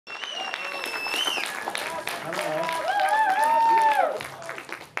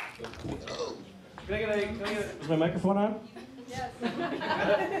Is my microphone on? Yes.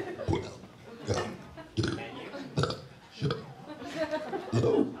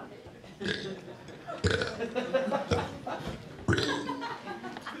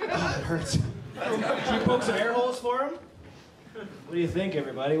 It hurts. Should we poke some air holes for him? What do you think,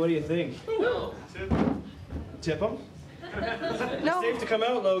 everybody? What do you think? No. Tip him? No. Safe to come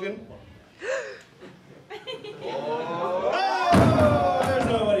out, Logan. Oh, there's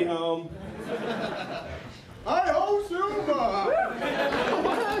nobody home. Hi-ho, Silva!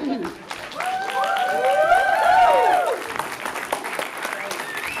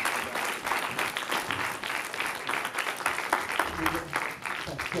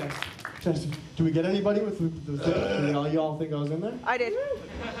 Test. Do we get anybody with the thing? Y'all think I was in there? I did.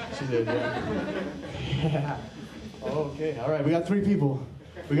 She did, yeah. Yeah. Okay, all right, we got 3 people.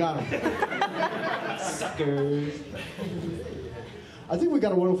 We got them. Suckers. I think we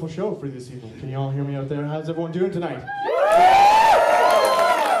got a wonderful show for this evening. Can you all hear me out there? How's everyone doing tonight?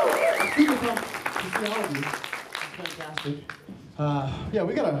 Fantastic. Yeah,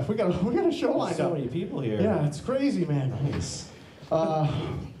 we got a show lined So up. many people here. Yeah, it's crazy, man. Nice.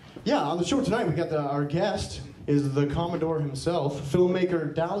 Yeah, on the show tonight we got our guest is the Commodore himself,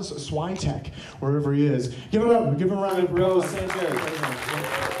 filmmaker Dallas Switek, wherever he is. Give it up. Give him a round of Rose applause. Sainsbury.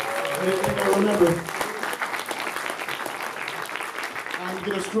 Remember, I'm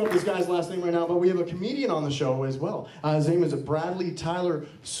gonna screw up this guy's last name right now, but we have a comedian on the show as well. His name is Bradley Tyler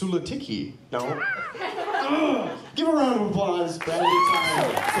Sulatiki. No. Give a round of applause, Bradley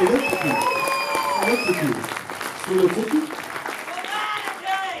Tyler Sulatiki. Sulatiki?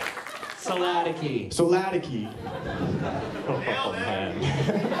 Saladiki. Solatiki. Oh, man.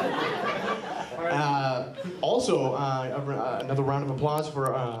 Also, another round of applause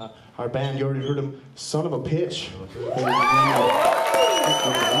for our band. You already heard him, Son of a Pitch.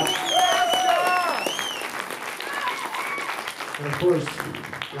 And of course,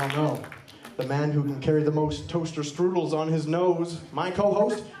 y'all know, the man who can carry the most toaster strudels on his nose, my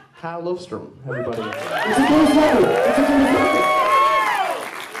co-host, Kyle Lofstrom. Everybody. It's a good letter. It's a good letter.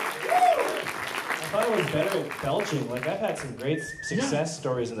 I thought I was better at belching. Like, I've had some great success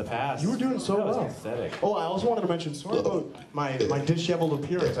stories in the past. You were doing so That was well. pathetic. Oh, I also wanted to mention, sorry about my disheveled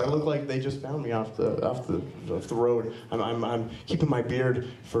appearance. I look like they just found me off the road. I'm keeping my beard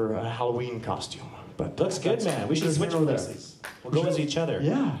for a Halloween costume. But Looks good, man. We should switch places. We'll go as each other.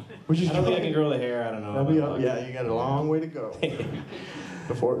 Yeah. I don't think I can grow the hair. I don't know. Yeah, you got a long way to go.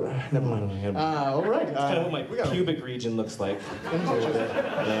 Before, never mind. All right. That's kind of what my pubic region looks like.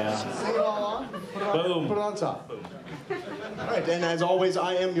 Yeah. Sing it all on. Boom. Put it on top. Boom. All right, and as always,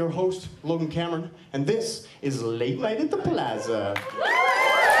 I am your host, Logan Cameron, and this is Late Night at the Plaza.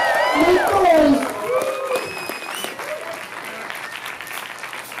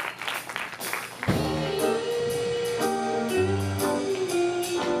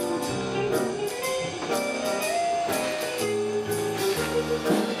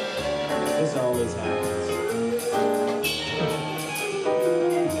 This always happens.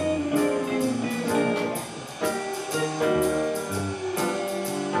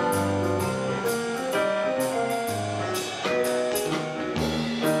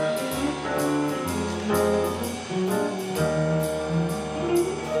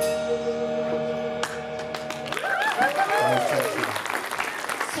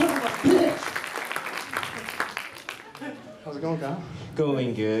 How's it going, Kyle?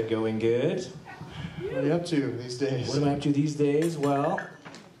 Going good, going good. What are you up to these days? What am I up to these days? Well,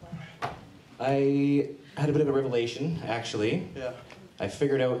 I had a bit of a revelation, actually. Yeah. I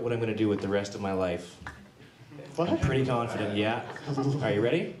figured out what I'm going to do with the rest of my life. I'm What? pretty confident, yeah. Are you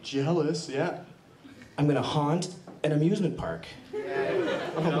ready? Jealous, yeah. I'm going to haunt an amusement park.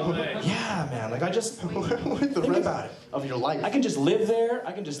 Yeah, man. Like, I just With the think rest about it. of your life. I can just live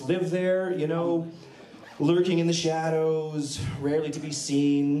there. You know, lurking in the shadows, rarely to be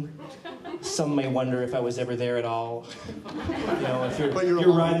seen. Some may wonder if I was ever there at all. You know, if But you're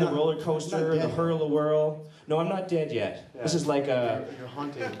alive, riding the not- roller not coaster, the dead. hurl-a-whirl. No, I'm not dead yet. Yeah. This is like a... You're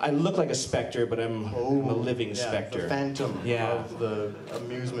haunting. I look like a specter, but I'm a living yeah, specter. The phantom Yeah. of the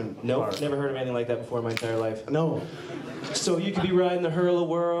amusement Nope, park. never heard of anything like that before in my entire life. No. So you could be riding the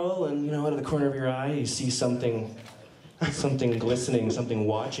hurl-a-whirl, and you know, out of the corner of your eye, you see something glistening, something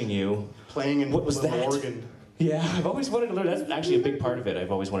watching you. Playing in What was the that? organ. Yeah, I've always wanted to learn. That's actually a big part of it.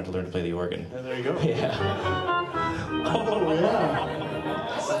 I've always wanted to learn to play the organ. Yeah, there you go. Yeah. Oh, yeah.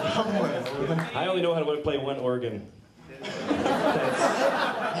 I only know how to play one organ. That's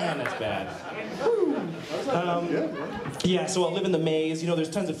bad. Yeah, so I'll live in the maze. You know, there's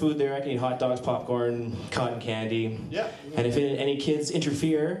tons of food there. I can eat hot dogs, popcorn, cotton candy. Yeah. And if any kids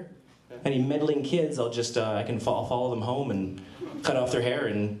interfere, any meddling kids, I'll just, I can follow them home and cut off their hair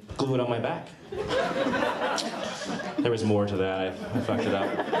and glue it on my back. There was more to that. I fucked it up.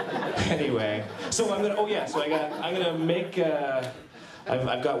 Anyway, so I'm gonna make.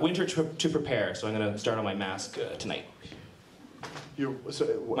 I've got winter to prepare, so I'm gonna start on my mask tonight.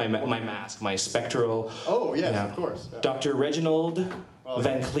 My mask, my spectral. Oh yes, of course. Yeah. Dr. Reginald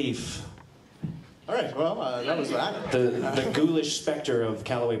Van Cleef. All right. Well, that was that. The ghoulish specter of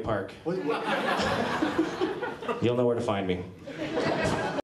Callaway Park. What? You'll know where to find me.